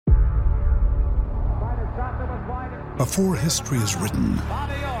Before history is written,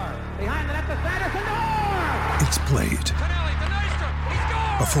 it's played.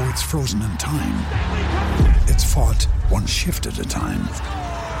 Before it's frozen in time, it's fought one shift at a time.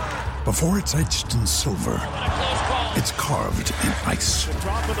 Before it's etched in silver, it's carved in ice.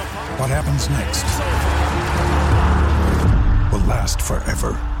 What happens next will last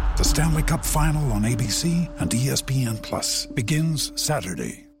forever. The Stanley Cup Final on ABC and ESPN Plus begins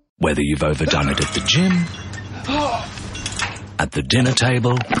Saturday. Whether you've overdone it at the gym, at the dinner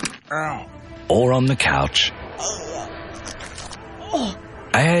table, or on the couch,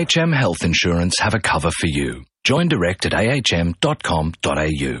 AHM Health Insurance have a cover for you. Join direct at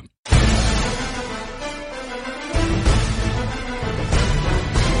ahm.com.au.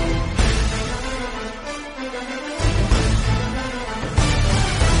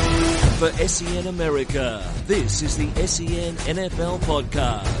 For SEN America, this is the SEN NFL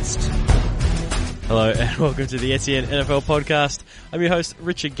Podcast. Hello and welcome to the SEN NFL Podcast. I'm your host,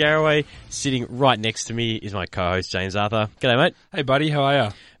 Richard Garraway. Sitting right next to me is my co-host, James Arthur. G'day, mate. Hey, buddy. How are you?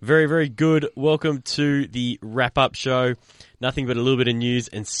 Very, very good. Welcome to the wrap-up show. Nothing but a little bit of news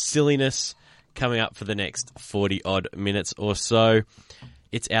and silliness coming up for the next 40-odd minutes or so.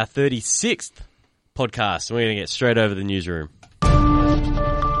 It's our 36th podcast, and we're going to get straight over the newsroom.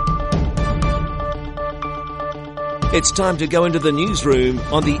 It's time to go into the newsroom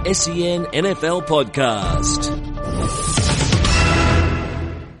on the SEN NFL Podcast.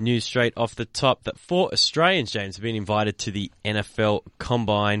 News straight off the top that 4 Australians, James, have been invited to the NFL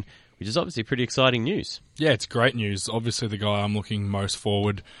Combine, which is obviously pretty exciting news. Yeah, it's great news. Obviously, the guy I'm looking most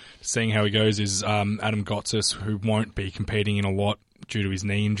forward to seeing how he goes is Adam Gotsis, who won't be competing in a lot due to his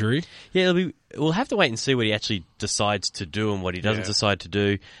knee injury. Yeah, we'll have to wait and see what he actually decides to do and what he doesn't decide to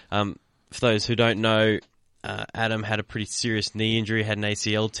do. For those who don't know, Adam had a pretty serious knee injury, had an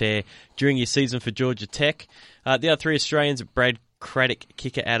ACL tear during his season for Georgia Tech. The other 3 Australians, Brad Craddock,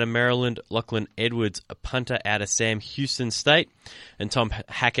 kicker out of Maryland, Lachlan Edwards, a punter out of Sam Houston State, and Tom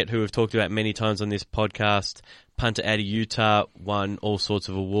Hackett, who we've talked about many times on this podcast, punter out of Utah, won all sorts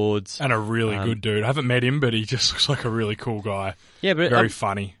of awards. And a really good dude. I haven't met him, but he just looks like a really cool guy. Yeah, but very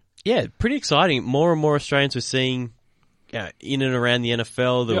funny. Yeah, pretty exciting. More and more Australians we're seeing in and around the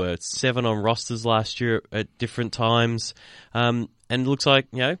NFL. There were 7 on rosters last year at different times. And it looks like,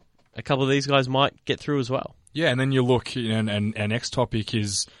 a couple of these guys might get through as well. Yeah, and then you look, and our next topic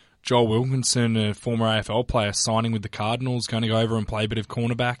is Joel Wilkinson, a former AFL player, signing with the Cardinals, going to go over and play a bit of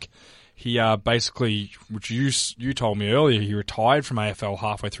cornerback. He basically, which you told me earlier, he retired from AFL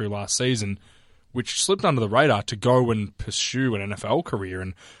halfway through last season, which slipped under the radar to go and pursue an NFL career.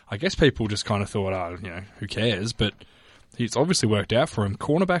 And I guess people just kind of thought, who cares? But it's obviously worked out for him.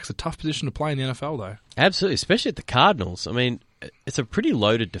 Cornerback's a tough position to play in the NFL, though. Absolutely, especially at the Cardinals. I mean, it's a pretty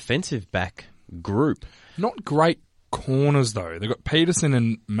loaded defensive back group. Not great corners, though. They've got Peterson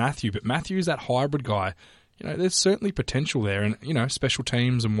and Matthew, but Matthew's that hybrid guy. There's certainly potential there, and, special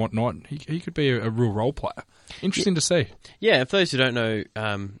teams and whatnot. He could be a real role player. Interesting to see. Yeah, for those who don't know,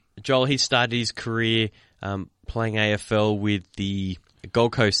 Joel, he started his career playing AFL with the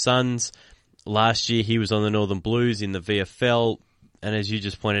Gold Coast Suns. Last year, he was on the Northern Blues in the VFL, and as you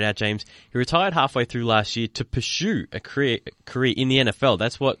just pointed out, James, he retired halfway through last year to pursue a career in the NFL.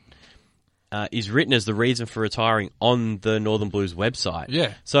 That's what is written as the reason for retiring on the Northern Blues website.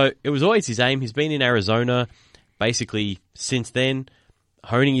 Yeah. So it was always his aim. He's been in Arizona basically since then,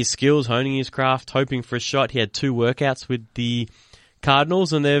 honing his skills, honing his craft, hoping for a shot. He had 2 workouts with the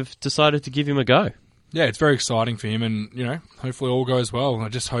Cardinals, and they've decided to give him a go. Yeah, it's very exciting for him, and, hopefully all goes well. I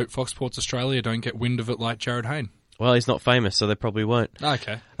just hope Fox Sports Australia don't get wind of it like Jared Hayne. Well, he's not famous, so they probably won't.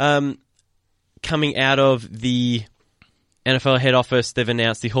 Okay. Coming out of the NFL head office, they've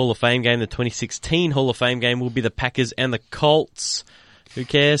announced the Hall of Fame game. The 2016 Hall of Fame game will be the Packers and the Colts. Who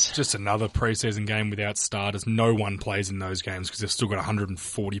cares? Just another preseason game without starters. No one plays in those games because they've still got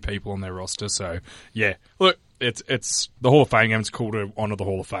 140 people on their roster. So, yeah. Look, it's the Hall of Fame game. It's cool to honour the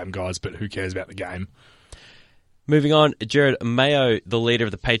Hall of Fame guys, but who cares about the game? Moving on, Jared Mayo, the leader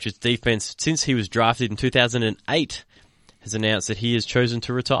of the Patriots defense since he was drafted in 2008, has announced that he has chosen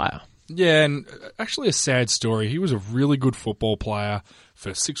to retire. Yeah, and actually a sad story. He was a really good football player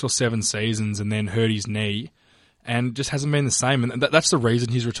for 6 or 7 seasons and then hurt his knee and just hasn't been the same. And that's the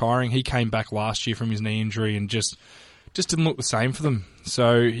reason he's retiring. He came back last year from his knee injury and just didn't look the same for them.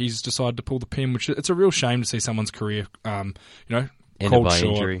 So he's decided to pull the pin, which it's a real shame to see someone's career, ended called by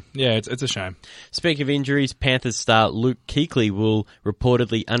short. injury. Yeah, it's a shame. Speaking of injuries, Panthers star Luke Kuechly will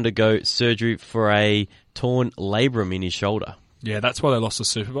reportedly undergo surgery for a torn labrum in his shoulder. Yeah, that's why they lost the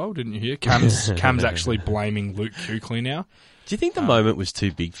Super Bowl, didn't you hear? Cam's actually blaming Luke Kuechly now. Do you think the moment was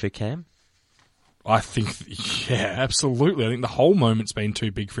too big for Cam? I think, yeah, absolutely. I think the whole moment's been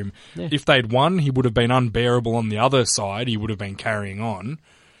too big for him. Yeah. If they'd won, he would have been unbearable on the other side. He would have been carrying on.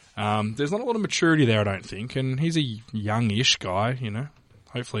 There's not a lot of maturity there, I don't think, and he's a youngish guy, you know.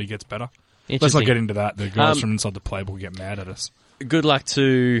 Hopefully he gets better. Let's not get into that. The guys from inside the playbook get mad at us. Good luck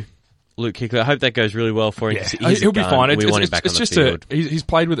to Luke Kuechly. I hope that goes really well for him. Yeah, he'll be fine. We want him back on the field. He's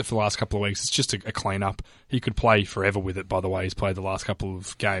played with it for the last couple of weeks. It's just a clean-up. He could play forever with it, by the way. He's played the last couple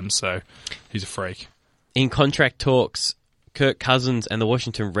of games, so he's a freak. In contract talks, Kirk Cousins and the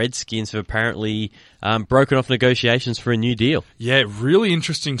Washington Redskins have apparently broken off negotiations for a new deal. Yeah, really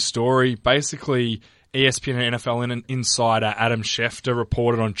interesting story. Basically, ESPN and NFL insider Adam Schefter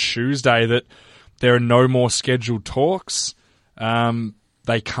reported on Tuesday that there are no more scheduled talks.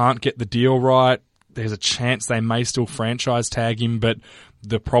 They can't get the deal right. There's a chance they may still franchise tag him, but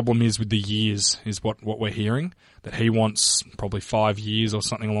the problem is with the years is what we're hearing, that he wants probably 5 years or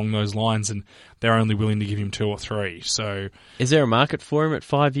something along those lines, and they're only willing to give him 2 or 3. So, is there a market for him at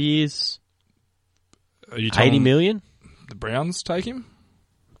 5 years? Are you 80 million? The Browns take him?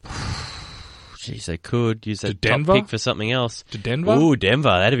 Jeez, they could use that top Denver? pick for something else. To Denver? Ooh, Denver.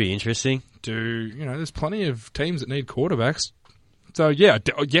 That'd be interesting. There's plenty of teams that need quarterbacks. So, yeah,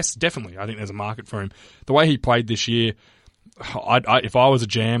 yes, definitely. I think there's a market for him. The way he played this year, if I was a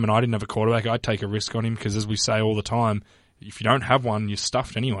GM and I didn't have a quarterback, I'd take a risk on him because, as we say all the time, if you don't have one, you're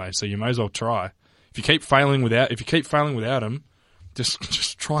stuffed anyway. So you may as well try. If you keep failing without him,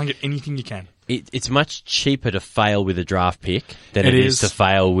 just try and get anything you can. It's much cheaper to fail with a draft pick than it is to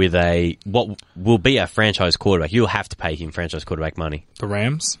fail with what will be a franchise quarterback. You'll have to pay him franchise quarterback money. The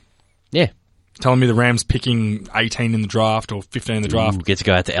Rams? Yeah. Telling me the Rams picking 18 in the draft or 15 in the draft. Get to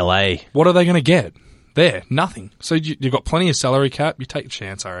go out to LA. What are they going to get? There, nothing. So you've got plenty of salary cap. You take a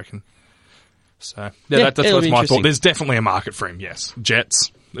chance, I reckon. So that's my thought. There's definitely a market for him, yes.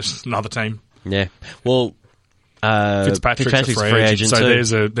 Jets, there's another team. Yeah. Well, Fitzpatrick's a free agent, so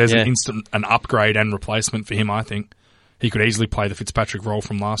too. there's an upgrade and replacement for him, I think. He could easily play the Fitzpatrick role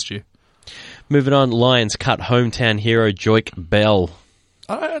from last year. Moving on, Lions cut hometown hero Joik Bell.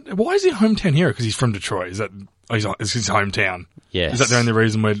 Why is he a hometown hero? Because he's from Detroit. Is his hometown? Yes. Is that the only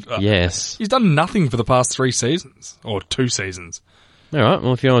reason we're... yes. He's done nothing for the past 3 seasons, or 2 seasons. All right,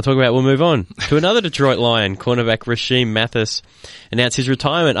 well, if you don't want to talk about it, we'll move on to another Detroit Lion. Cornerback Rasheem Mathis announced his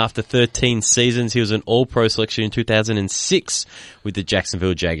retirement after 13 seasons. He was an All-Pro selection in 2006 with the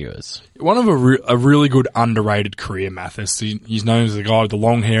Jacksonville Jaguars. One of a really good underrated career, Mathis. He's known as the guy with the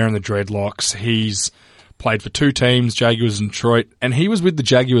long hair and the dreadlocks. He's played for 2 teams, Jaguars and Detroit, and he was with the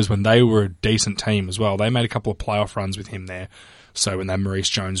Jaguars when they were a decent team as well. They made a couple of playoff runs with him there. So when they Maurice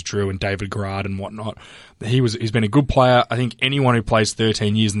Jones-Drew and David Garrard and whatnot, he's been a good player. I think anyone who plays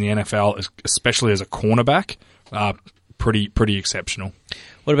 13 years in the NFL, especially as a cornerback, pretty exceptional.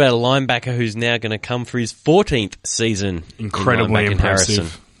 What about a linebacker who's now going to come for his 14th season? Incredibly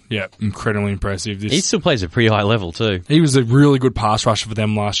impressive. Yeah, incredibly impressive. He still plays at a pretty high level too. He was a really good pass rusher for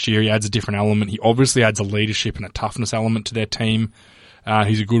them last year. He adds a different element. He obviously adds a leadership and a toughness element to their team.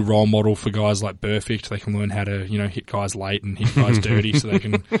 He's a good role model for guys like Burfict. They can learn how to, hit guys late and hit guys dirty so they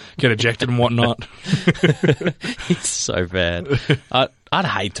can get ejected and whatnot. He's so bad. I'd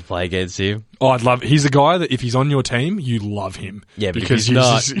hate to play against him. Oh, I'd love. He's a guy that if he's on your team, you love him. Yeah, but because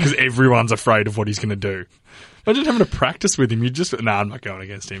because everyone's afraid of what he's going to do. Imagine having to practice with him. I'm not going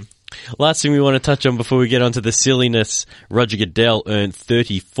against him. Last thing we want to touch on before we get onto the silliness, Roger Goodell earned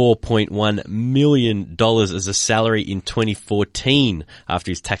 $34.1 million as a salary in 2014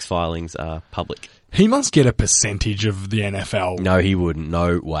 after his tax filings are public. He must get a percentage of the NFL. No, he wouldn't.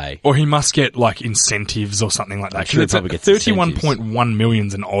 No way. Or he must get incentives or something like that. Sure, it's 31.1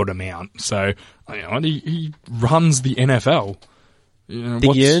 million's an odd amount. So he runs the NFL.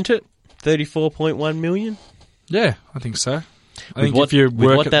 Think he earned it? 34.1 million? Yeah, I think so. I think if you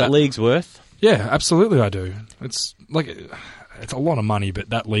work what that league's worth? Yeah, absolutely I do. It's a lot of money, but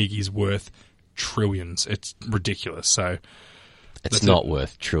that league is worth trillions. It's ridiculous. So it's not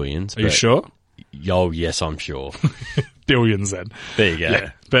worth trillions. Are you sure? Oh, yes, I'm sure. Billions then. There you go.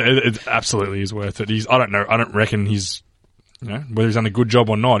 Yeah, but it absolutely is worth it. I don't know. I don't reckon he's, whether he's done a good job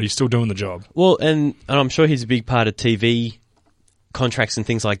or not, he's still doing the job. Well, and I'm sure he's a big part of TV contracts and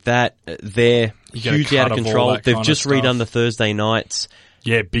things like that. They're hugely out of control. They've just redone the Thursday nights.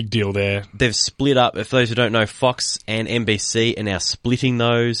 Yeah, big deal there. They've split up. For those who don't know, Fox and NBC are now splitting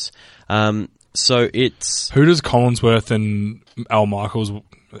those. So it's... Who does Collinsworth and Al Michaels...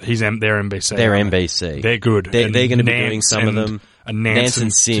 they're NBC. They're NBC. They're good. They're going to be doing some of them. Nance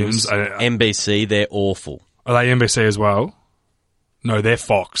and Sims, NBC, they're awful. Are they NBC as well? No, they're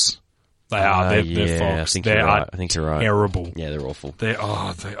Fox. They are. They're Fox. I think you're right. Terrible. Yeah, they're awful.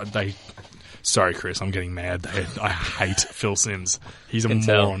 Sorry, Chris, I'm getting mad. I hate Phil Simms. He's a Can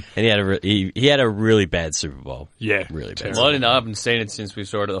tell. moron. And he had a really bad Super Bowl. Yeah. Really bad. Well, I haven't seen it since we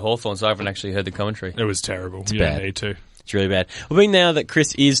saw it at the Hawthorn, so I haven't actually heard the commentary. It was terrible. You bad. don't need to. It's really bad. Well, being now that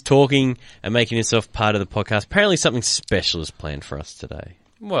Chris is talking and making himself part of the podcast, apparently something special is planned for us today.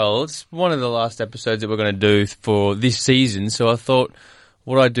 Well, it's one of the last episodes that we're going to do for this season, so I thought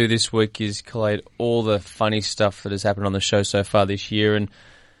what I'd do this week is collate all the funny stuff that has happened on the show so far this year and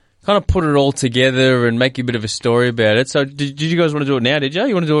kind of put it all together and make a bit of a story about it. So did you guys want to do it now, did you?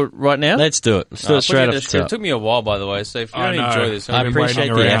 You want to do it right now? Let's do it. Let's do it straight off the top. It took me a while, by the way, so if you I don't know. enjoy this, I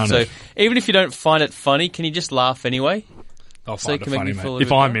appreciate the effort. So even if you don't find it funny, can you just laugh anyway? I'll So you find it can make funny, me feel a mate. If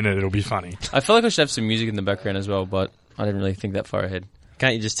bit I'm better? in it, it'll be funny. I feel like I should have some music in the background as well, but I didn't really think that far ahead.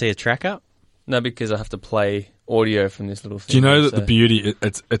 Can't you just tee a track up? No, because I have to play audio from this little thing. Do you know that so- the beauty,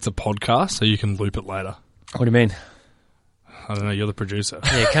 it's a podcast, so you can loop it later? What do you mean? I don't know, you're the producer.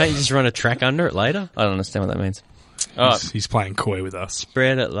 Yeah, can't you just run a track under it later? I don't understand what that means. All right. He's playing coy with us.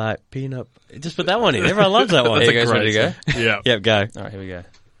 Spread it like peanut. Just put that one in. Everyone loves that one. There you go. Ready to go? Yeah. Yep, go. All right, here we go.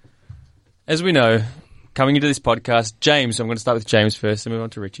 As we know, coming into this podcast, James, I'm going to start with James first, then move on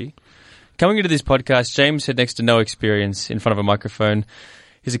to Richie. Coming into this podcast, James had next to no experience in front of a microphone.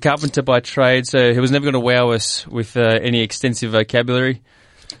 He's a carpenter by trade, so he was never going to wow us with any extensive vocabulary.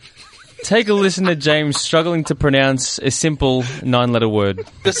 Take a listen to James struggling to pronounce a simple 9-letter word.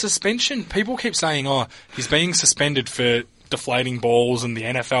 The suspension, people keep saying, he's being suspended for deflating balls, and the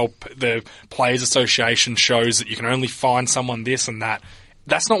NFL, the Players Association shows that you can only fine someone this and that.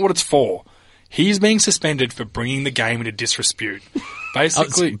 That's not what it's for. He's being suspended for bringing the game into disrepute.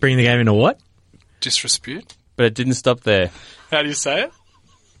 Basically, Bring the game into what? disrepute? But it didn't stop there. How do you say it?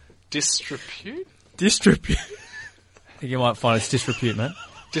 Disrepute? Disrepute. I think you might find it's disrepute, mate.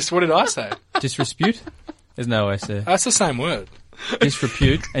 Just what did I say? Disrespute? There's no way, sir. That's the same word.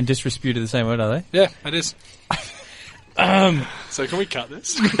 Disrepute and disrespute are the same word, are they? Yeah, it is. So can we cut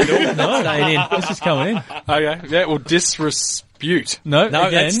this? No, it's just coming in. Okay. Yeah, well, disrespute. No, No,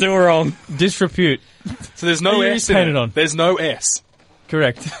 again, that's still wrong. disrepute. So there's no What are you S in painted it. on? There's no S.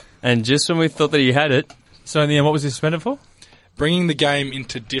 Correct. And just when we thought that he had it, so in the end, what was he suspended for? Bringing the game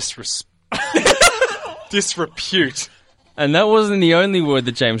into disrepute. And that wasn't the only word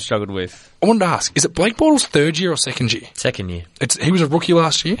that James struggled with. I wanted to ask, is it Blake Bortles' third year or second year? Second year. He was a rookie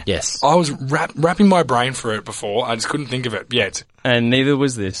last year? Yes. I was wrapping my brain for it before. I just couldn't think of it yet. And neither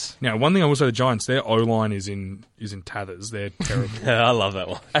was this. Now, one thing I will say, the Giants, their O-line is in tatters. They're terrible. I love that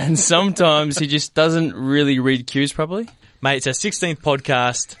one. And sometimes he just doesn't really read cues properly. Mate, it's our 16th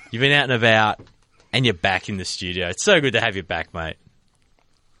podcast. You've been out and about, and you're back in the studio. It's so good to have you back, mate.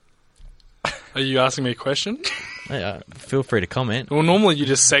 Are you asking me a question? Feel free to comment. Well, normally you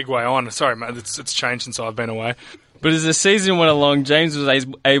just segue on. Sorry, mate, it's changed since I've been away. But as the season went along, James was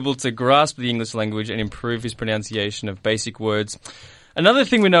able to grasp the English language and improve his pronunciation of basic words. Another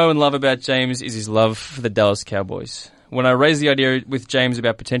thing we know and love about James is his love for the Dallas Cowboys. When I raised the idea with James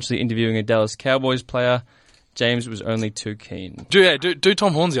about potentially interviewing a Dallas Cowboys player, James was only too keen. Do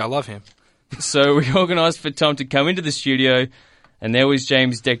Tom Hornsey. I love him. So we organised for Tom to come into the studio, and there was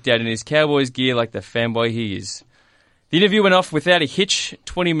James decked out in his Cowboys gear like the fanboy he is. The interview went off without a hitch,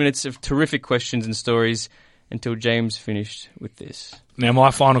 20 minutes of terrific questions and stories, until James finished with this. Now,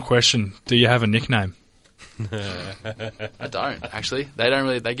 my final question. Do you have a nickname? I don't, actually. They don't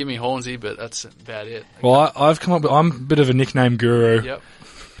really. They give me Hornsey, but that's about it. Well, I've come up with... I'm a bit of a nickname guru. Yep.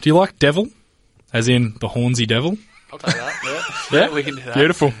 Do you like Devil? As in the Hornsey Devil? I'll take that. Yeah, we can do that.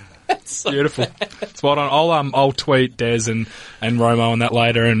 Beautiful. Beautiful. Spot on. I'll tweet Des and Romo on that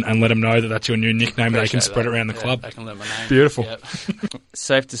later and let them know that that's your new nickname. They can Appreciate spread that. it around the Yeah, club. They can learn my name. Beautiful. Yep.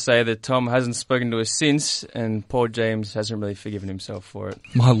 Safe to say that Tom hasn't spoken to us since, and poor James hasn't really forgiven himself for it.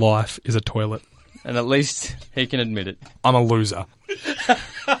 My life is a toilet. And at least he can admit it. I'm a loser.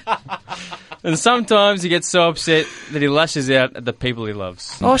 And sometimes he gets so upset that he lashes out at the people he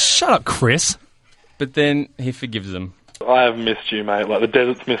loves. Oh, shut up, Chris. But then he forgives them. I have missed you, mate. Like the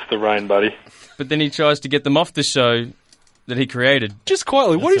desert's missed the rain, buddy. But then he tries to get them off the show that he created. Just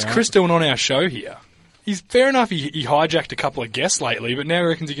quietly, what is Chris doing on our show here? He's fair enough. He hijacked a couple of guests lately, but now he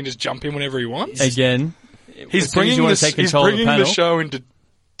reckons he can just jump in whenever he wants. Again. He's bringing the panel, show into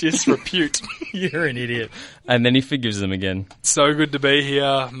disrepute. You're an idiot. and then he forgives them again. So good to be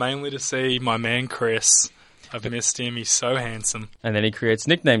here, mainly to see my man Chris. I've missed him. He's so handsome. And then he creates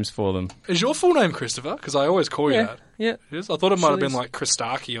nicknames for them. Is your full name Christopher? Because I always call you that. Yeah. It is? I thought it might have been Actually, like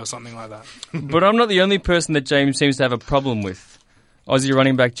Christaki or something like that. But I'm not the only person that James seems to have a problem with. Aussie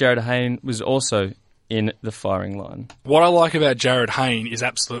running back Jared Hayne was also in the firing line. What I like about Jared Hayne is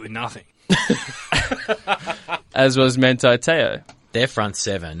absolutely nothing. As was Manti Te'o. Their front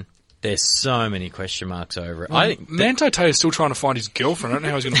seven There's so many question marks over it. Well, I think Manto Te'o's still trying to find his girlfriend. I don't know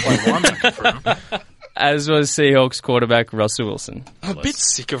how he's going to play linebacker for him. As was Seahawks quarterback Russell Wilson. I'm a bit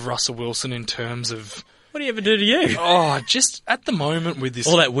sick of Russell Wilson in terms of... what do you ever do to you? Oh, just at the moment with this...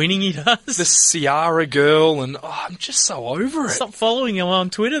 all that winning he does? The Ciara girl, and I'm just so over it. Stop following him on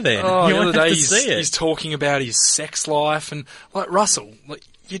Twitter then. Oh, you the won't other have day to see it. he's talking about his sex life, and like Russell,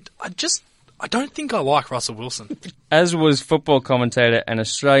 I don't think I like Russell Wilson. As was football commentator and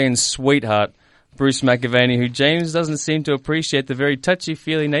Australian sweetheart Bruce McAvaney, who James doesn't seem to appreciate the very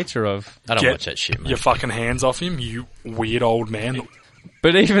touchy-feely nature of. I don't watch that shit, mate. Your fucking hands off him, you weird old man.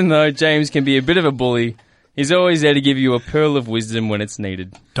 But even though James can be a bit of a bully, he's always there to give you a pearl of wisdom when it's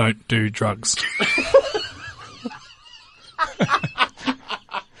needed. Don't do drugs.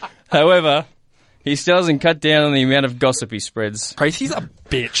 However, he still hasn't cut down on the amount of gossip he spreads. Tracy's a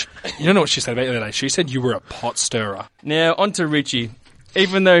bitch. You don't know what she said about you the other day. She said you were a pot stirrer. Now, on to Richie.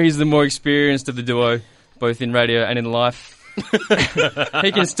 Even though he's the more experienced of the duo, both in radio and in life,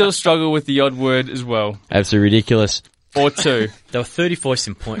 he can still struggle with the odd word as well. Absolutely ridiculous. Or two. They were 31st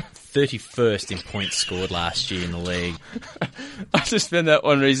in points scored last year in the league. I just found that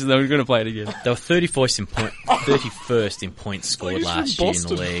one reason I'm going to play it again. They were 31st in points scored last year in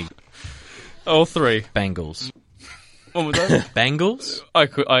the league. All three. Bengals. What was that? Bengals?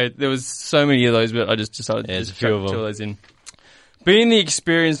 There was so many of those, but I just decided to There's just a few chuck of them. two of those in. Being the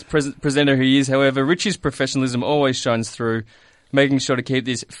experienced presenter he is, however, Richie's professionalism always shines through, making sure to keep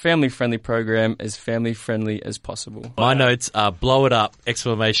this family-friendly program as family-friendly as possible. My notes are blow it up, !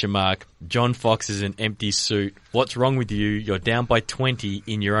 John Fox is an empty suit. What's wrong with you? You're down by 20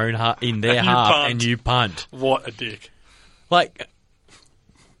 in your own in their half punt. and you punt. What a dick. Like,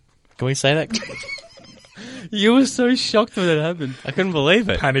 can we say that? You were so shocked when that happened. I couldn't believe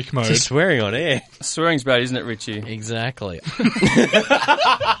it. Panic mode. Just swearing on air. Swearing's bad, isn't it, Richie? Exactly.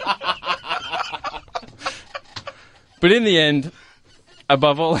 But in the end,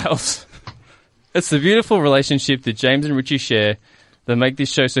 above all else, it's the beautiful relationship that James and Richie share that make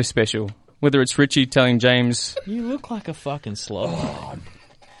this show so special. Whether it's Richie telling James, You look like a fucking slob.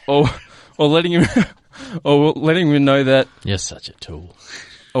 or letting him know that, You're such a tool.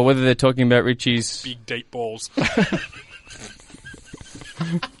 or whether they're talking about Richie's Big deep balls.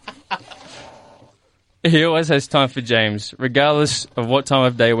 He always has time for James, regardless of what time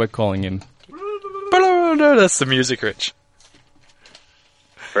of day we're calling him. No, that's the music, Rich.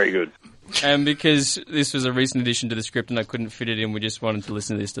 Very good. And because this was a recent addition to the script and I couldn't fit it in, we just wanted to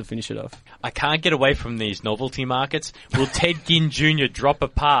listen to this to finish it off. I can't get away from these novelty markets. Will Ted Ginn Jr. drop a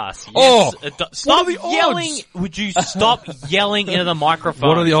pass? Oh! Stop What are the yelling! odds? Would you stop yelling into the microphone?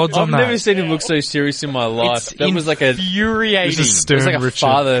 What are the odds I've on that? never seen him look so serious in my life. It's That was like a infuriating. He's a stern it was like a Richard.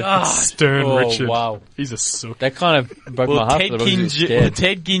 father. Stern Oh, Richard. wow. He's a sook. That kind of broke my heart. Ted but I was a Ginn, bit will scared.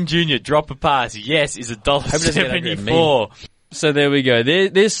 Ted Ginn Jr. drop a pass? Yes, is $1.74. So there we go.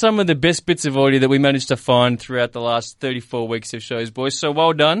 There's some of the best bits of audio that we managed to find throughout the last 34 weeks of shows, boys. So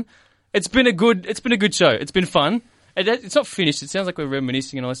well done. It's been a good show. It's been fun. It's not finished. It sounds like we're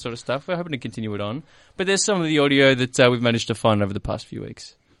reminiscing and all that sort of stuff. We're hoping to continue it on. But there's some of the audio that we've managed to find over the past few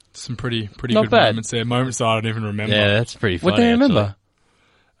weeks. Some pretty Not good bad. moments there. Moments that I don't even remember. Yeah, that's pretty funny. What do you remember?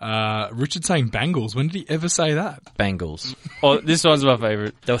 Richard saying Bengals. When did he ever say that? Bengals. Oh, this one's my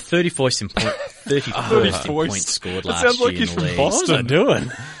favourite. They were 31st in points scored last sounds like year in he's the from league. Boston. What was I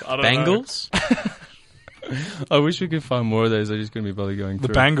doing? I don't know. Bengals? I wish we could find more of those. I just couldn't be bothered going The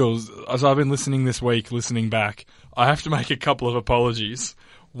through. Bengals, as I've been listening this week, listening back, I have to make a couple of apologies.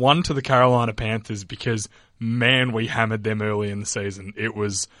 One to the Carolina Panthers because, man, we hammered them early in the season. It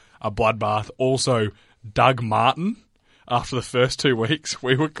was a bloodbath. Also, Doug Martin, after the first 2 weeks,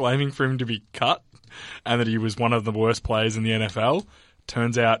 we were claiming for him to be cut and that he was one of the worst players in the NFL.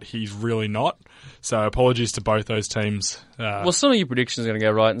 Turns out he's really not. So apologies to both those teams. Well, some of your predictions are going to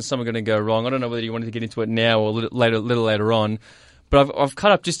go right and some are going to go wrong. I don't know whether you wanted to get into it now or a little later on. But I've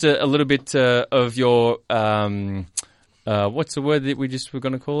cut up just a little bit of your, what's the word that we just were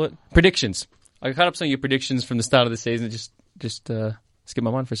going to call it? Predictions. I cut up some of your predictions from the start of the season. Just skip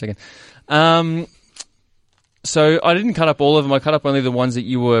my mind for a second. So I didn't cut up all of them. I cut up only the ones that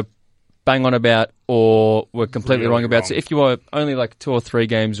you were bang on about or were completely Really wrong about. wrong. So if you were only like 2 or 3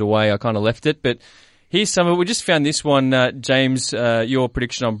 games away, I kind of left it. But here's some of it. We just found this one, James, your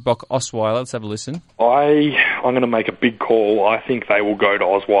prediction on Brock Osweiler. Let's have a listen. I'm going to make a big call. I think they will go to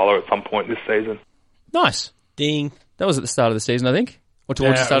Osweiler at some point this season. Nice. Ding. That was at the start of the season, I think. Or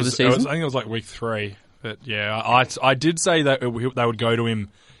towards the start of the season. I think it was like week 3. But yeah, I did say that they would go to him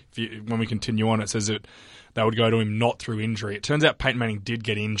when we continue on. It says that they would go to him not through injury. It turns out Peyton Manning did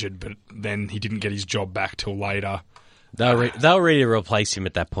get injured, but then he didn't get his job back till later. They'll ready to replace him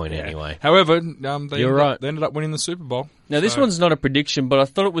at that point anyway. However, You're right. They ended up winning the Super Bowl. Now, this one's not a prediction, but I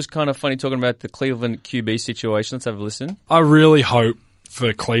thought it was kind of funny talking about the Cleveland QB situation. Let's have a listen. I really hope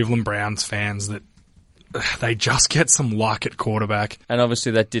for Cleveland Browns fans that they just get some luck at quarterback. And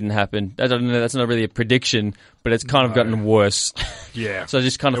obviously that didn't happen. I don't know, that's not really a prediction, but it's kind of gotten worse. Yeah. So I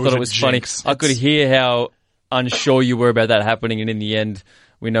just kind of It thought it was was a funny. jinx. I could hear how unsure you were about that happening, and in the end,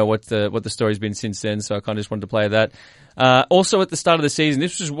 we know what the story's been since then, so I kind of just wanted to play that. Also, at the start of the season,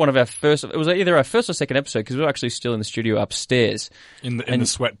 this was one of our first. It was either our first or second episode because we were actually still in the studio upstairs In the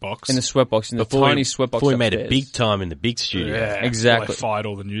sweat box. in the sweatbox, in the tiny sweatbox. Before we made upstairs. it big time in the big studio. Yeah, Exactly. Well, they fired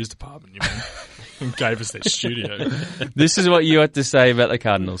all the news department, you mean, and gave us their studio. This is what you had to say about the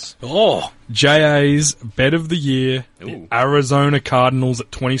Cardinals. Oh, JA's bet of the year, the Arizona Cardinals at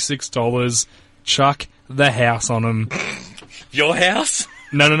 $26. Chuck the house on them. Your house?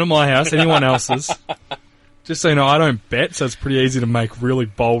 No, not my house. Anyone else's. Just so you know, I don't bet, so it's pretty easy to make really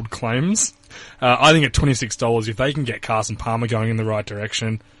bold claims. I think at $26, if they can get Carson Palmer going in the right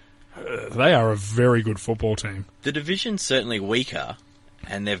direction, they are a very good football team. The division's certainly weaker,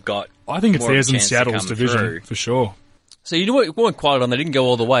 and they've got. I think it's more of a theirs and chance to Seattle's come division, through. for sure. So you weren't quiet on. They didn't go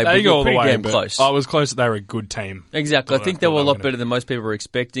all the way, but They you go were all the pretty way, damn but close. I was close that they were a good team. Exactly. I think they were a lot gonna- better than most people were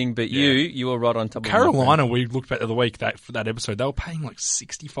expecting, but you were right on top of them. Carolina, we looked back the other week for that episode, they were paying like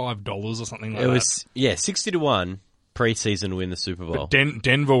 $65 or something like It that. was 60-1 preseason to win the Super Bowl. But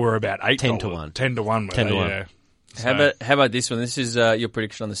Denver were about $8. 10 to 1. 10 to 1. 10 to 1. Yeah. How about this one? This is your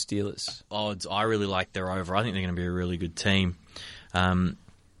prediction on the Steelers. Odds. I really like their over. I think they're going to be a really good team.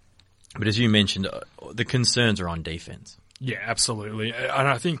 But as you mentioned, the concerns are on defense. Yeah, absolutely. And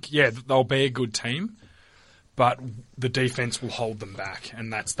I think, they'll be a good team, but the defense will hold them back,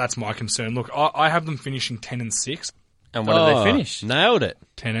 and that's my concern. Look, I have them finishing 10-6. And what did they finish? Nailed it.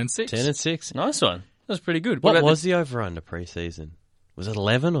 10-6. 10-6. Nice one. That was pretty good. What about was the over-under preseason? Was it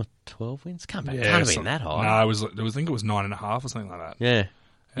 11 or 12 wins? Can't have been that high. No, I think it was 9.5 or something like that. Yeah.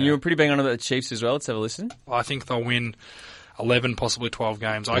 You were pretty bang on about the Chiefs as well. Let's have a listen. I think they'll win 11, possibly 12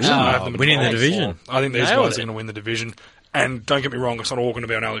 games. I actually have them at winning the 12. division. I think these Nailed guys it. are going to win the division. And don't get me wrong, it's not all going to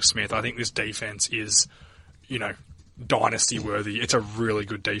be on Alex Smith. I think this defense is, dynasty worthy. It's a really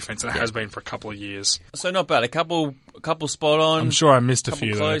good defense, and it has been for a couple of years. So not bad. A couple spot on. I'm sure I missed a couple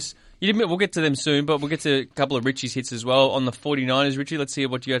few close. You didn't. We'll get to them soon, but we'll get to a couple of Richie's hits as well on the 49ers. Richie, let's hear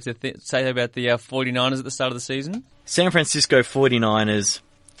what you had to say about the 49ers at the start of the season. San Francisco 49ers,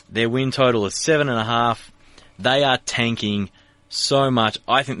 their win total is 7.5. They are tanking so much.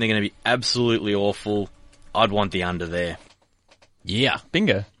 I think they're going to be absolutely awful. I'd want the under there. Yeah.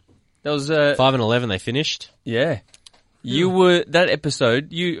 Bingo. That was 5-11 they finished. yeah. You were that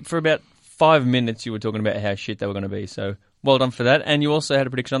episode. You for about 5 minutes you were talking about how shit they were going to be. So well done for that. And you also had a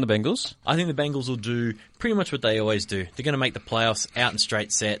prediction on the Bengals. I think the Bengals will do pretty much what they always do. They're going to make the playoffs out in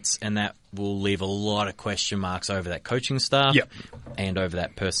straight sets, and that will leave a lot of question marks over that coaching staff and over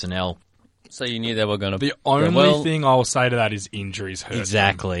that personnel. So you knew they were going to. The only thing I will say to that is injuries hurt.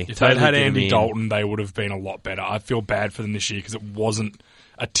 Exactly. If Totally they'd had did Andy mean- Dalton, they would have been a lot better. I feel bad for them this year because it wasn't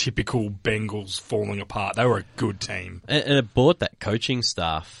a typical Bengals falling apart. They were a good team. And it brought that coaching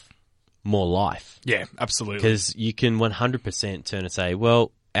staff more life. Yeah, absolutely. Because you can 100% turn and say,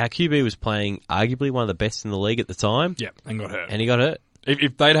 well, our QB was playing arguably one of the best in the league at the time. Yeah, and got hurt. And he got hurt.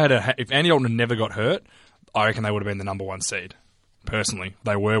 If Andy Dalton had never got hurt, I reckon they would have been the number one seed. Personally,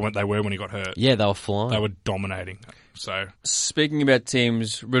 they were when he got hurt. Yeah, they were flying. They were dominating. So Speaking about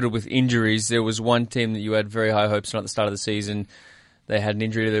teams riddled with injuries, there was one team that you had very high hopes on at the start of the season. They had an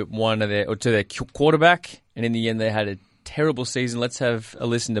injury to their quarterback, and in the end, they had a terrible season. Let's have a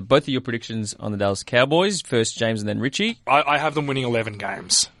listen to both of your predictions on the Dallas Cowboys. First, James, and then Richie. I have them winning 11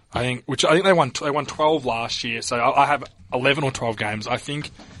 games. I think they won 12 last year. So I have 11 or 12 games. I think.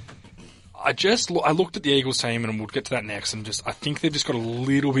 I looked at the Eagles team, and we'll get to that next. And I think they've just got a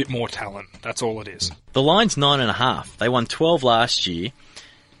little bit more talent. That's all it is. The line's 9.5. They won 12 last year.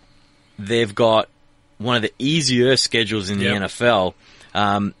 They've got one of the easier schedules in the NFL.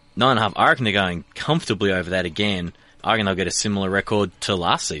 9.5. I reckon they're going comfortably over that again. I reckon they'll get a similar record to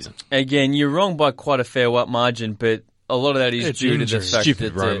last season. Again, you're wrong by quite a fair margin, but a lot of that is It's due to the injuries. fact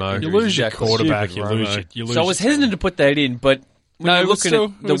Stupid that Romo. You lose your Exactly. quarterback. You Stupid lose Romo. your So I was your- hesitant to put that in, but when No, you're it was looking still- at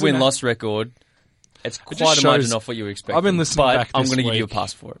it the was in win-loss record, it's It quite just a margin shows- off what you were expecting. I've been listening but back I'm this going to give you a week.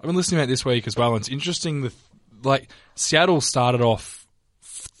 pass for it. I've been listening to it this week as well, and it's interesting. Seattle started off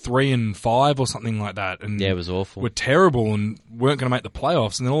 3-5 or something like that, and Yeah, it was awful. were terrible and weren't going to make the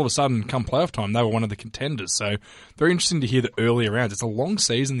playoffs. And then all of a sudden, come playoff time, they were one of the contenders. So very interesting to hear the early rounds. It's a long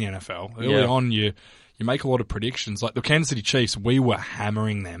season, the NFL. Early on, you make a lot of predictions. Like the Kansas City Chiefs, we were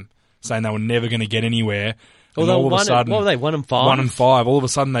hammering them, saying they were never going to get anywhere. Well, And all of a sudden, what were they, 1-5? 1-5. All of a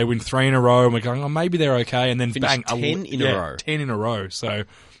sudden, they win 3 in a row, and we're going, oh, maybe they're okay. And then Finished bang, 10 in a row. 10 in a row. So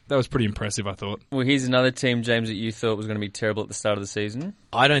that was pretty impressive, I thought. Well, here's another team, James, that you thought was going to be terrible at the start of the season.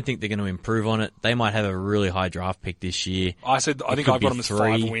 I don't think they're going to improve on it. They might have a really high draft pick this year. I think I've got them as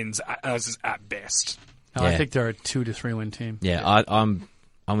 5 wins as at best. No, I think they're a 2 to 3 win team. Yeah, I'm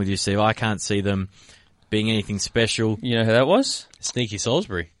with you, Steve. I can't see them being anything special. You know who that was? Sneaky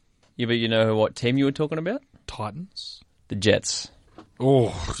Salisbury. Yeah, but you know what team you were talking about? Titans. The Jets.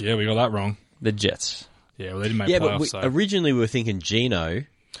 Oh, yeah, we got that wrong. The Jets. Yeah, well, they didn't make Yeah, playoffs. but originally we were thinking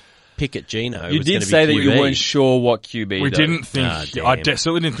Pickett Geno. You was did gonna say be that you QB. weren't sure what QB. we though. didn't think. damn. I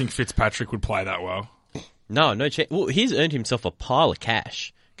certainly didn't think Fitzpatrick would play that well. No chance. Well, he's earned himself a pile of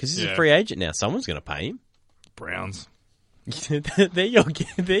cash because he's Yeah. a free agent now. Someone's going to pay him. Browns. they're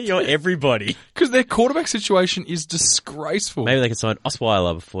your everybody. Because their quarterback situation is disgraceful. Maybe they can sign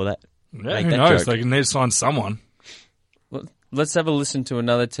Osweiler before that. Yeah, Make who that knows? joke. They can need to sign someone. Well, let's have a listen to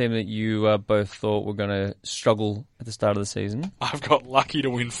another team that you both thought were going to struggle at the start of the season. I've got lucky to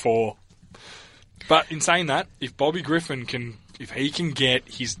win 4. But in saying that, if Bobby Griffin can get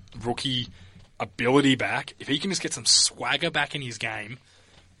his rookie ability back, if he can just get some swagger back in his game,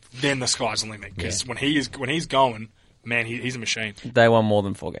 then the sky's the limit. Because when he's going, man, he's a machine. They won more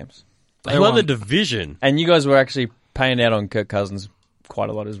than 4 games. They won the division. And you guys were actually paying out on Kirk Cousins quite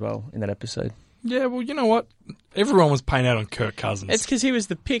a lot as well in that episode. Yeah, well, you know what? Everyone was paying out on Kirk Cousins. It's because he was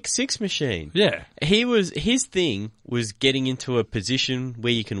the pick 6 machine. Yeah. His thing was getting into a position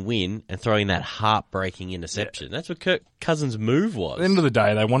where you can win and throwing that heartbreaking interception. That's what Kirk Cousins' move was. At the end of the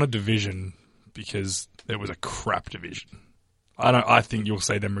day, they won a division because there was a crap division. I think you'll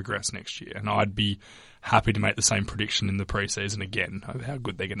see them regress next year, and I'd be happy to make the same prediction in the preseason again of how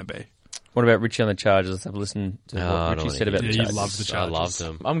good they're going to be. What about Richie on the Chargers? Let's have a listen to what Richie said about the Chargers. He loves the Chargers. I love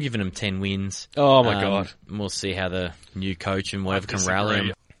them. I'm giving them 10 wins. Oh, my God. We'll see how the new coach and whatever can rally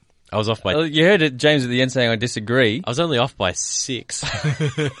them. I was off by... You heard it, James, at the end saying, I disagree. I was only off by 6.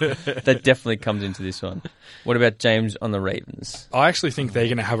 That definitely comes into this one. What about James on the Ravens? I actually think they're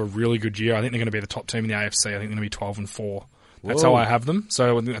going to have a really good year. I think they're going to be the top team in the AFC. I think they're going to be 12-4. That's how I have them.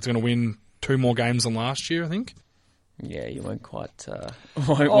 So I think that's going to win 2 more games than last year, I think. Yeah, you weren't quite... There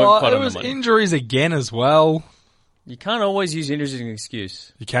on was the money. injuries again as well. You can't always use injuries as an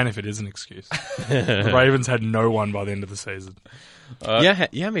excuse. You can if it is an excuse. The Ravens had no one by the end of the season. Yeah, how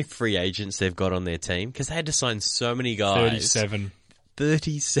many free agents they've got on their team? Because they had to sign so many guys. 37.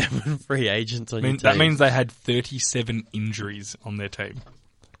 37 free agents on your team. That means they had 37 injuries on their team.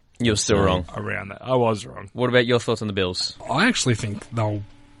 You're still wrong. Around that. I was wrong. What about your thoughts on the Bills? I actually think won't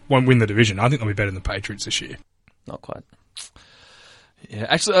win the division. I think they'll be better than the Patriots this year. Not quite. Yeah,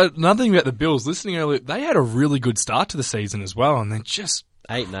 actually, another thing about the Bills, listening earlier, they had a really good start to the season as well, and then just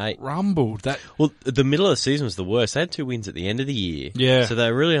 8-8. rumbled. Well, the middle of the season was the worst. They had 2 wins at the end of the year. Yeah. So they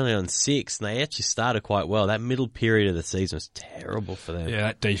were really only on 6, and they actually started quite well. That middle period of the season was terrible for them. Yeah,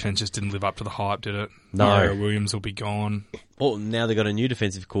 that defense just didn't live up to the hype, did it? No. Mario Williams will be gone. Well, now they've got a new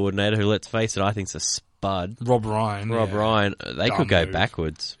defensive coordinator who, let's face it, I think's a spud. Rob Ryan. They Dumb could go move.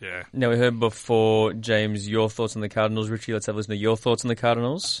 backwards. Yeah. Now, we heard before, James, your thoughts on the Cardinals. Richie, let's have a listen to your thoughts on the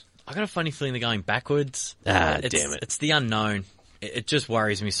Cardinals. I got a funny feeling they're going backwards. Damn it. It's the unknown. It just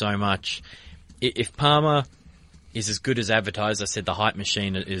worries me so much. If Palmer is as good as advertised, I said the hype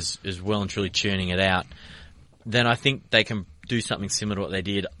machine is well and truly churning it out, then I think they can do something similar to what they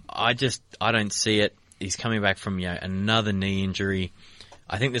did. I don't see it. He's coming back from another knee injury.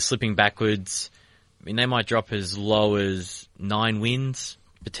 I think they're slipping backwards. I mean, they might drop as low as 9 wins,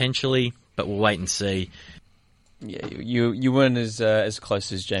 potentially, but we'll wait and see. Yeah, you weren't as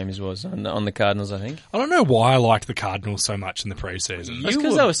close as James was on the Cardinals, I think. I don't know why I liked the Cardinals so much in the preseason. That's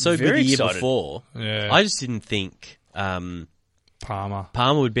because they were so good very the year excited. before. Yeah. I just didn't think Palmer.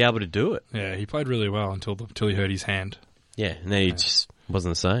 Palmer would be able to do it. Yeah, he played really well until he hurt his hand. Yeah, and then he just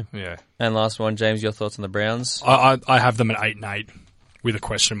wasn't the same. Yeah. And last one, James, your thoughts on the Browns? I have them at 8-8 with a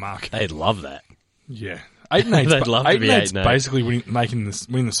question mark. They'd love that. Yeah. 8-8. They'd love to be 8-8's 8-8. basically winning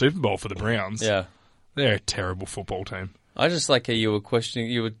the Super Bowl for the Browns. Yeah. They're a terrible football team. I just like how you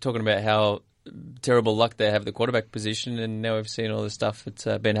were talking about how terrible luck they have at the quarterback position, and now we've seen all the stuff that's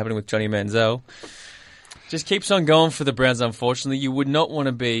been happening with Johnny Manziel. Just keeps on going for the Browns, unfortunately. You would not want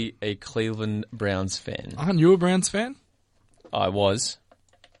to be a Cleveland Browns fan. Aren't you a Browns fan? I was.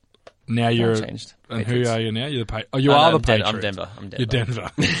 Now you're... changed. And Patriots. who are you now? You're the you No, are no, the Patriots. I'm Denver. You're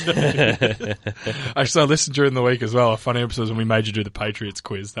Denver. Actually, I listened during the week as well. A funny episode when we made you do the Patriots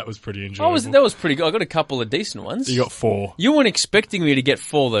quiz. That was pretty enjoyable. That was pretty good. I got a couple of decent ones. You got 4. You weren't expecting me to get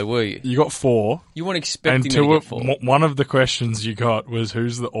 4, though, were you? You got 4. You weren't expecting And me to get 4. one of the questions you got was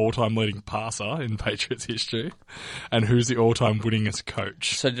who's the all-time leading passer in Patriots history, and who's the all-time winningest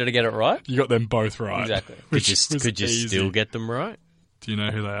coach. So did I get it right? You got them both right. Exactly. Which Could you easy. still get them right? Do you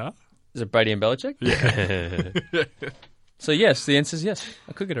know who they are? Is it Brady and Belichick? Yeah. So yes, the answer is yes.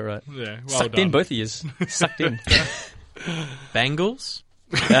 I could get it right. Yeah, well Sucked done. in, both of yous. Sucked in. Bengals?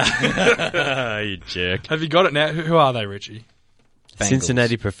 You jerk. Have you got it now? Who are they, Richie? Bengals.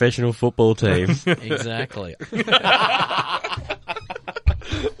 Cincinnati professional football team. Exactly.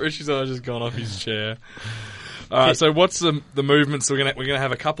 Richie's just gone off his chair. All right, so what's the movements? We're gonna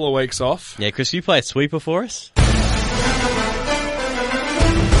have a couple of weeks off. Yeah, Chris, you play a sweeper for us?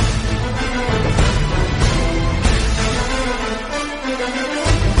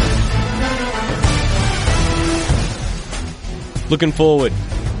 Looking forward,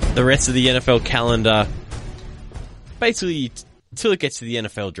 the rest of the NFL calendar, basically till it gets to the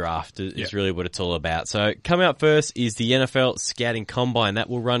NFL draft is really what it's all about. So coming up first is the NFL Scouting Combine. That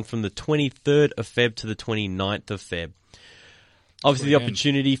will run from the 23rd of Feb to the 29th of Feb. Obviously, the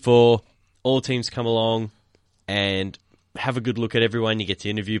opportunity for all teams to come along and have a good look at everyone. You get to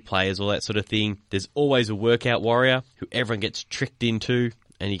interview players, all that sort of thing. There's always a workout warrior who everyone gets tricked into,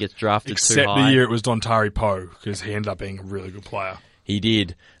 and he gets drafted too high. Except the year it was Dontari Poe, because he ended up being a really good player. He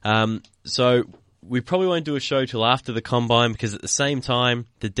did. So we probably won't do a show till after the Combine, because at the same time,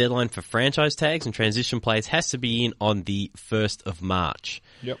 the deadline for franchise tags and transition players has to be in on the 1st of March.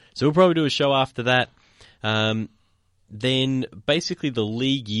 Yep. So we'll probably do a show after that. Then basically the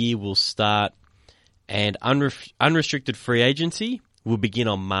league year will start, and unrestricted free agency will begin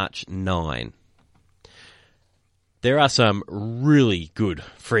on March 9. There are some really good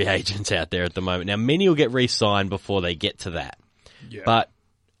free agents out there at the moment. Now, many will get re-signed before they get to that. Yeah. But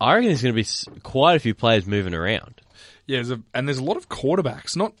I reckon there's going to be quite a few players moving around. Yeah, there's a lot of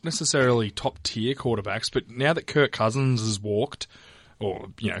quarterbacks, not necessarily top-tier quarterbacks, but now that Kirk Cousins has walked, or,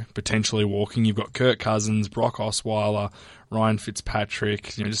 potentially walking, you've got Kirk Cousins, Brock Osweiler, Ryan Fitzpatrick,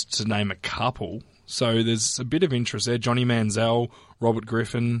 just to name a couple. So there's a bit of interest there. Johnny Manziel, Robert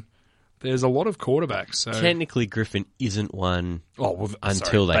Griffin. There's a lot of quarterbacks. So. Technically, Griffin isn't one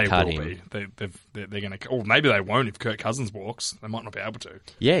until they cut will him. Be. They're going to... Or maybe they won't if Kirk Cousins walks. They might not be able to.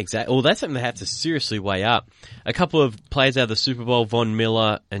 Yeah, exactly. Well, that's something they have to seriously weigh up. A couple of players out of the Super Bowl, Von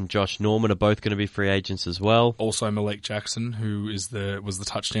Miller and Josh Norman, are both going to be free agents as well. Also, Malik Jackson, who was the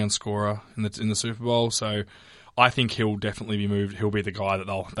touchdown scorer in the Super Bowl. So I think he'll definitely be moved. He'll be the guy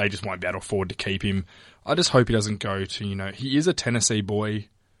that they just won't be able to afford to keep him. I just hope he doesn't go to, he is a Tennessee boy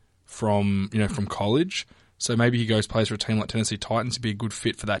from college. So maybe he plays for a team like Tennessee Titans to be a good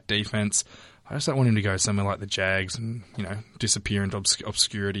fit for that defense. I just don't want him to go somewhere like the Jags and, disappear into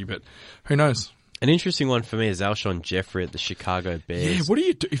obscurity, but who knows? An interesting one for me is Alshon Jeffrey at the Chicago Bears. Yeah, what do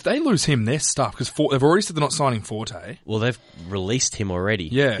you do? If they lose him, they're stuffed, because they've already said they're not signing Forte. Well, they've released him already.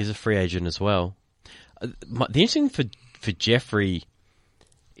 Yeah. He's a free agent as well. The interesting for Jeffrey,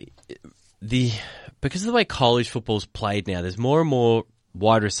 because of the way college football's played now, there's more and more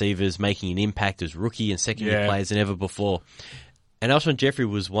wide receivers making an impact as rookie and second-year players than ever before. And Alshon Jeffrey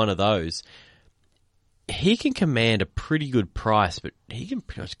was one of those. He can command a pretty good price, but he can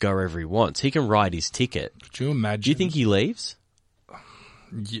pretty much go wherever he wants. He can ride his ticket. Could you imagine? Do you think he leaves?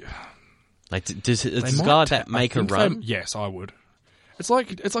 Yeah. Does a guy like that make a run? Yes, I would. It's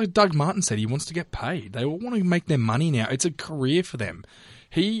like Doug Martin said, he wants to get paid. They all want to make their money now. It's a career for them.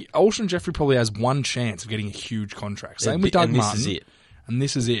 Alshon Jeffrey probably has one chance of getting a huge contract. Same with Doug Martin. This is it. And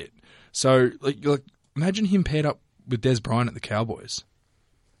this is it. So, imagine him paired up with Des Bryant at the Cowboys.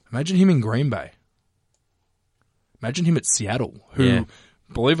 Imagine him in Green Bay. Imagine him at Seattle, who,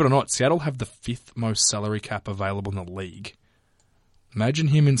 believe it or not, Seattle have the 5th most salary cap available in the league. Imagine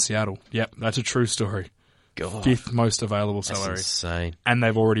him in Seattle. Yep, that's a true story. God. 5th most available salary. That's insane. And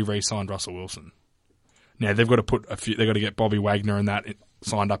they've already re-signed Russell Wilson. Now, they've got to get Bobby Wagner and that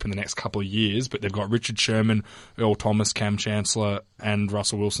signed up in the next couple of years, but they've got Richard Sherman, Earl Thomas, Cam Chancellor, and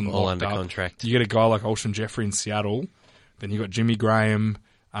Russell Wilson all locked under up. contract. You get a guy like Alshon Jeffrey in Seattle, then you've got Jimmy Graham,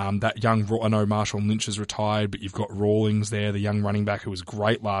 that young... I know Marshall Lynch is retired, but you've got Rawlings there, the young running back who was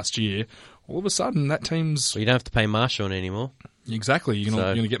great last year. All of a sudden, that team's... Well, you don't have to pay Marshall anymore. Exactly. You're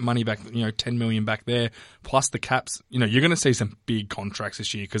going to get money back, $10 million back there, plus the caps. You're going to see some big contracts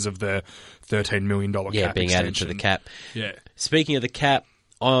this year because of the $13 million cap being extension. added to the cap. Yeah. Speaking of the cap,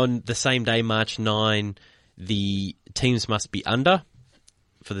 on the same day, March 9, the teams must be under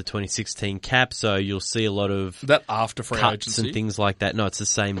for the 2016 cap, so you'll see a lot of that after free cuts agency and things like that. No, it's the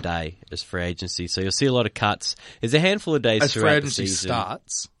same day as free agency, so you'll see a lot of cuts. There's a handful of days as throughout free the agency season.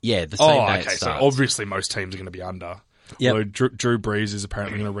 starts. Yeah, the same day okay. it starts. So obviously most teams are going to be under. Yep. Although Drew Brees is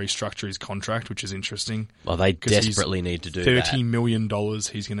apparently going to restructure his contract, which is interesting. Well, they desperately need to do $30 million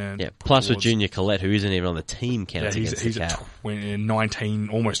he's going to. Yeah. Plus with Junior Collette, who isn't even on the team, counts against he's the cap. at 19,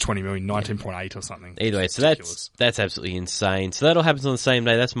 almost 20 million, 19.8 or something. Either way, so that's absolutely insane. So that all happens on the same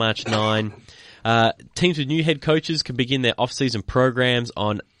day. That's March 9. Teams with new head coaches can begin their off-season programs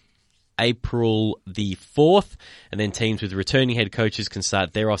on April the 4th, and then teams with returning head coaches can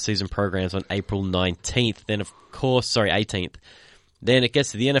start their off-season programs on April 19th. Then, 18th. Then it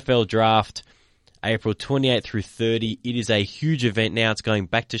gets to the NFL draft, April 28th through 30. It is a huge event now. It's going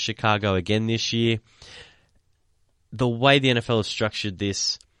back to Chicago again this year. The way the NFL has structured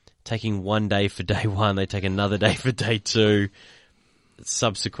this, taking one day for day one, they take another day for day two.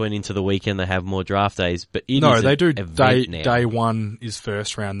 Subsequent into the weekend, they have more draft days. But they do day one is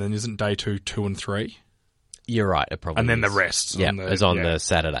first round, then isn't day 2, 2 and 3? You're right, it probably and then is. the rest. Yeah, it's on the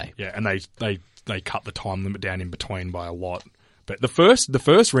Saturday. Yeah, and they cut the time limit down in between by a lot. But the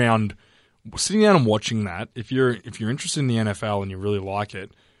first round, sitting down and watching that, if you're interested in the NFL and you really like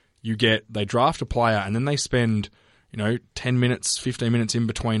it, they draft a player and then they spend 10 minutes, 15 minutes in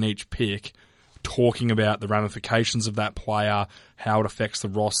between each pick talking about the ramifications of that player, how it affects the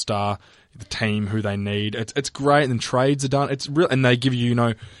roster, the team, who they need. It's great, and then trades are done. It's real, and they give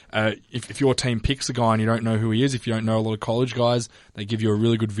you, if your team picks a guy and you don't know who he is, if you don't know a lot of college guys, they give you a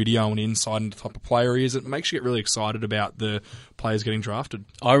really good video and insight into the type of player he is. It makes you get really excited about the players getting drafted.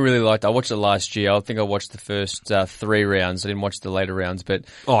 I really liked it. I watched it last year. I think I watched the first 3 rounds. I didn't watch the later rounds, but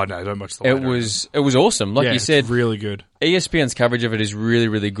oh no, don't watch the later rounds. It was awesome. Like you said, it's really good. ESPN's coverage of it is really,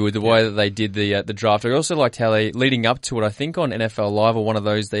 really good. The way that they did the draft. I also liked how they, leading up to it, I think on NFL Live or one of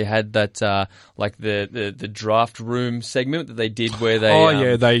those, they had that like the draft room segment that they did where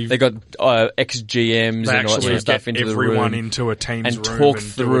they they got ex-GMs and all that sort of stuff into the room. Everyone into a team's and room talk and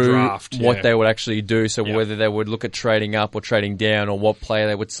through do a draft. what they would actually do. So whether they would look at trading up or trading down, or what player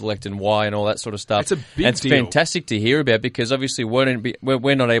they would select and why, and all that sort of stuff. It's a big and it's deal. fantastic to hear about, because obviously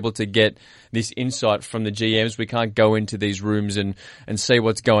we're not able to get this insight from the GMs. We can't go into these rooms and see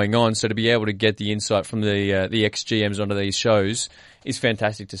what's going on. So to be able to get the insight from the ex-GMs onto these shows is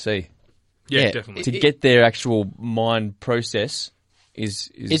fantastic to see. Yeah, definitely. To get their actual mind process is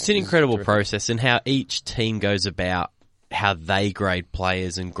an incredible terrific. process, and how each team goes about how they grade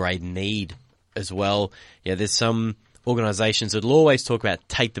players and grade need as well. Yeah, there's some organisations that will always talk about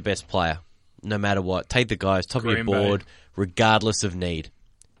take the best player, no matter what. Take the guys top of your board, regardless of need.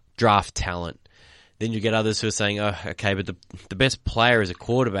 Draft talent. Then you get others who are saying, oh, okay, but the best player is a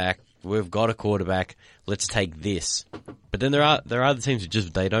quarterback. We've got a quarterback. Let's take this. But then there are other teams who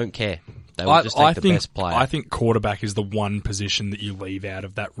they don't care. They will just take the best player. I think quarterback is the one position that you leave out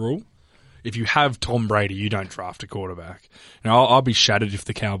of that rule. If you have Tom Brady, you don't draft a quarterback. Now, I'll be shattered if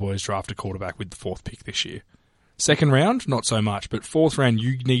the Cowboys draft a quarterback with the 4th pick this year. Second round, not so much, but 4th round,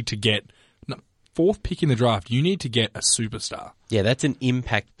 you need to get 4th pick in the draft. You need to get a superstar. Yeah, that's an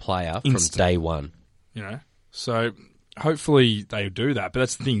impact player from day one. So hopefully they do that. But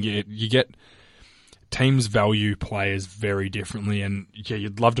that's the thing, you get teams value players very differently, and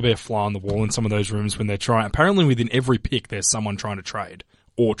you'd love to be a fly on the wall in some of those rooms when they're trying. Apparently, within every pick, there's someone trying to trade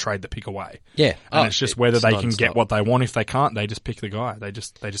or trade the pick away. Yeah, and it's just whether they can get what they want. If they can't, they just pick the guy. They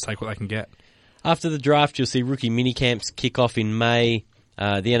just take what they can get. After the draft, you'll see rookie minicamps kick off in May.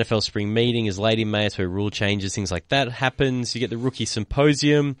 The NFL spring meeting is late in May. It's where rule changes, things like that happens. You get the rookie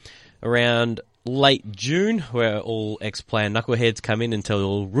symposium around late June, where all ex-player knuckleheads come in and tell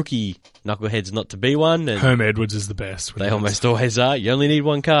all rookie knuckleheads not to be one. And Herm Edwards is the best. They almost always are. You only need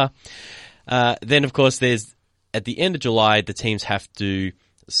one car. Then, of course, there's at the end of July, the teams have to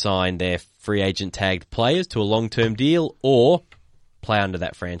sign their free agent tagged players to a long-term deal or play under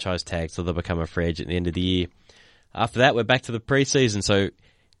that franchise tag so they'll become a free agent at the end of the year. After that, we're back to the preseason. So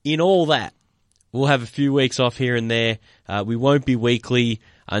in all that, we'll have a few weeks off here and there. We won't be weekly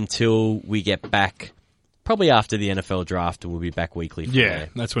until we get back, probably after the NFL draft, and we'll be back weekly from there.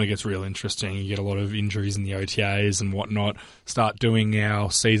 That's when it gets real interesting. You get a lot of injuries in the OTAs and whatnot. Start doing our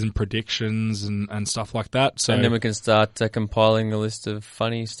season predictions and stuff like that. So, and then we can start compiling a list of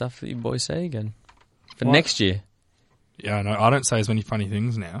funny stuff that you boys say again for next year. Yeah, I know. I don't say as many funny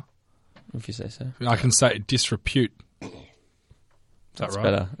things now. If you say so. I can say disrepute. That's right?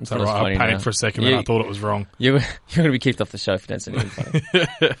 better. Is that right? I panicked for a second and I thought it was wrong. You're going to be kicked off the show if you don't say anything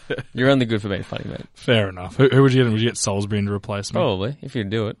funny. You're only good for being funny, mate. Fair enough. Who would you get? Would you get Salisbury to replace me? Probably, if you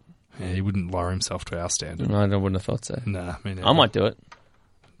do it. Yeah, he wouldn't lower himself to our standard. No, I wouldn't have thought so. Nah, me neither. I might do it.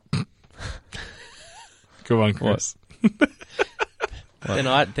 Good one, Chris. Then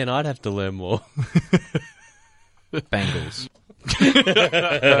I'd have to learn more. Bengals.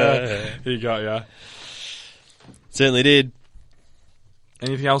 Here you go, yeah. Certainly did.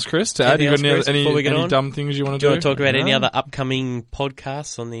 Anything else, Chris, to add? You got any dumb things you want to do? Do you want to talk about any other upcoming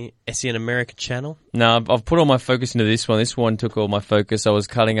podcasts on the SEN America channel? No, I've put all my focus into this one. This one took all my focus. I was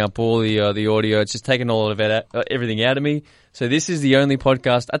cutting up all the audio. It's just taken all of it, everything out of me. So this is the only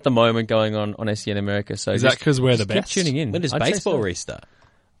podcast at the moment going on SEN America. So is that because we're the best? Keep tuning in. When does baseball restart?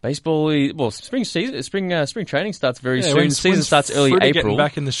 Baseball, spring training starts very soon. Season starts early Fritter April. Getting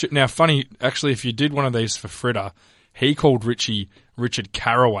back in the now, funny, actually, if you did one of these for Fritter, he called Richard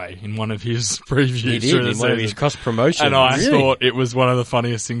Carraway in one of his previews. He did, in one of his cross promotions. And I thought it was one of the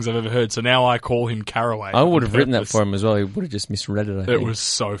funniest things I've ever heard. So now I call him Carraway. I would have written that for him as well. He would have just misread it, I think. It was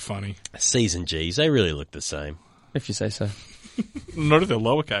so funny. Season G's, they really look the same. If you say so. Not if they're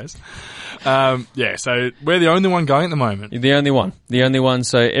lowercase. So we're the only one going at the moment. The only one.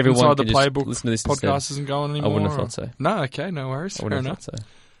 So everyone Inside can the just Playbook listen to this podcast instead. isn't going anymore. I wouldn't have thought so. No, okay, no worries. I wouldn't have thought so.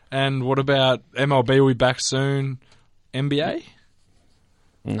 And what about MLB? Will be back soon. NBA?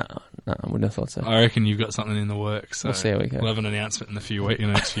 No, I wouldn't have thought so. I reckon you've got something in the works. So we'll see how we go. We'll have an announcement in the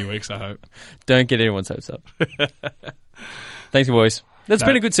next few weeks, I hope. Don't get anyone's hopes up. Thanks, boys. That's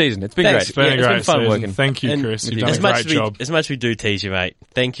been a good season. It's been great. It's been a great fun season. working. Thank you, Chris. You've done a great job. As much as we do tease you, mate,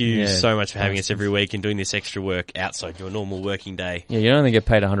 thank you so much for having us every week and doing this extra work outside your normal working day. Yeah, you only get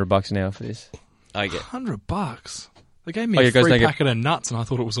paid $100 an hour for this. I get $100. They gave me a free packet of nuts, and I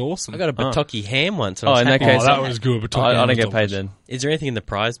thought it was awesome. I got a Bataki ham once. In that case, that was good. I don't get paid then. Is there anything in the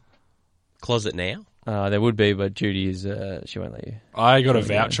prize closet now? There would be, but Judy is. She won't let you. I got a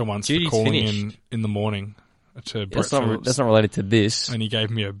voucher once Judy's for calling in the morning to Brett Phillips. That's not related to this. And he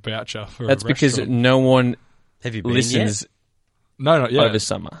gave me a voucher for. That's a because restaurant. no one have you been listens. Yet? No, not yet. Over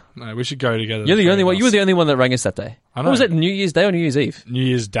summer. No, we should go together. You're the only one. You were the only one that rang us that day. I know. What was it? New Year's Day or New Year's Eve? New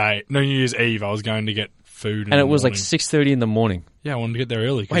Year's Day. No, New Year's Eve. I was going to get food. And it was like 6:30 in the morning. Yeah, I wanted to get there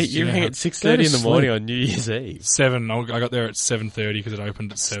early. Wait, you rang at 6:30 in the morning on New Year's Eve? 7. I got there at 7:30 because it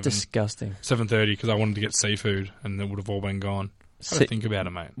opened at 7. It's disgusting. 7:30 because I wanted to get seafood, and it would have all been gone. Think about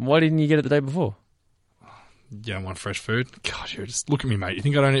it, mate. Why didn't you get it the day before? Yeah, I want fresh food. God, you just look at me, mate. You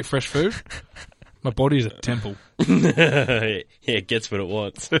think I don't eat fresh food? My body's a temple. Yeah, it gets what it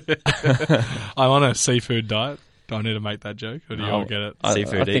wants. I'm on a seafood diet. Do I need to make that joke, or do you all get it?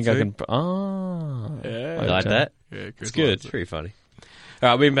 Seafood, I think I can. Yeah, I like that. Yeah, it's good. It's pretty funny. All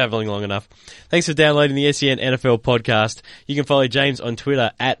right, we've been babbling long enough. Thanks for downloading the SEN NFL podcast. You can follow James on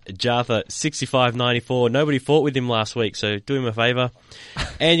Twitter at Jartha6594. Nobody fought with him last week, so do him a favour.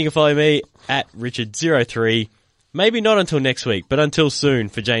 And you can follow me at Richard03. Maybe not until next week, but until soon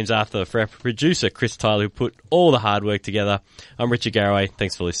for James Arthur, for our producer Chris Tyler, who put all the hard work together. I'm Richard Garraway.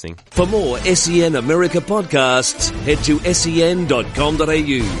 Thanks for listening. For more SEN America podcasts, head to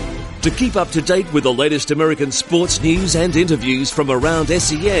sen.com.au. To keep up to date with the latest American sports news and interviews from around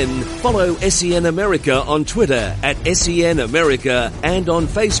SEN, follow SEN America on Twitter at SEN America and on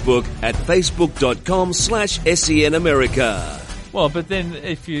Facebook at facebook.com/SEN America. Well, but then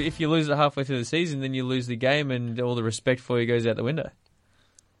if you lose it halfway through the season, then you lose the game and all the respect for you goes out the window.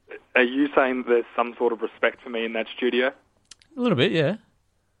 Are you saying there's some sort of respect for me in that studio? A little bit, yeah.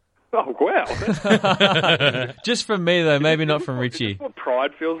 Oh, wow. Just from me, though, maybe not from Richie. That's what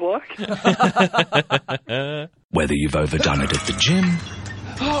pride feels like. Whether you've overdone it at the gym,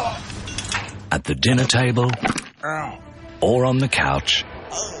 at the dinner table, or on the couch,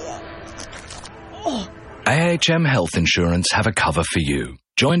 AHM Health Insurance have a cover for you.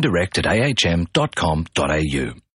 Join direct at ahm.com.au.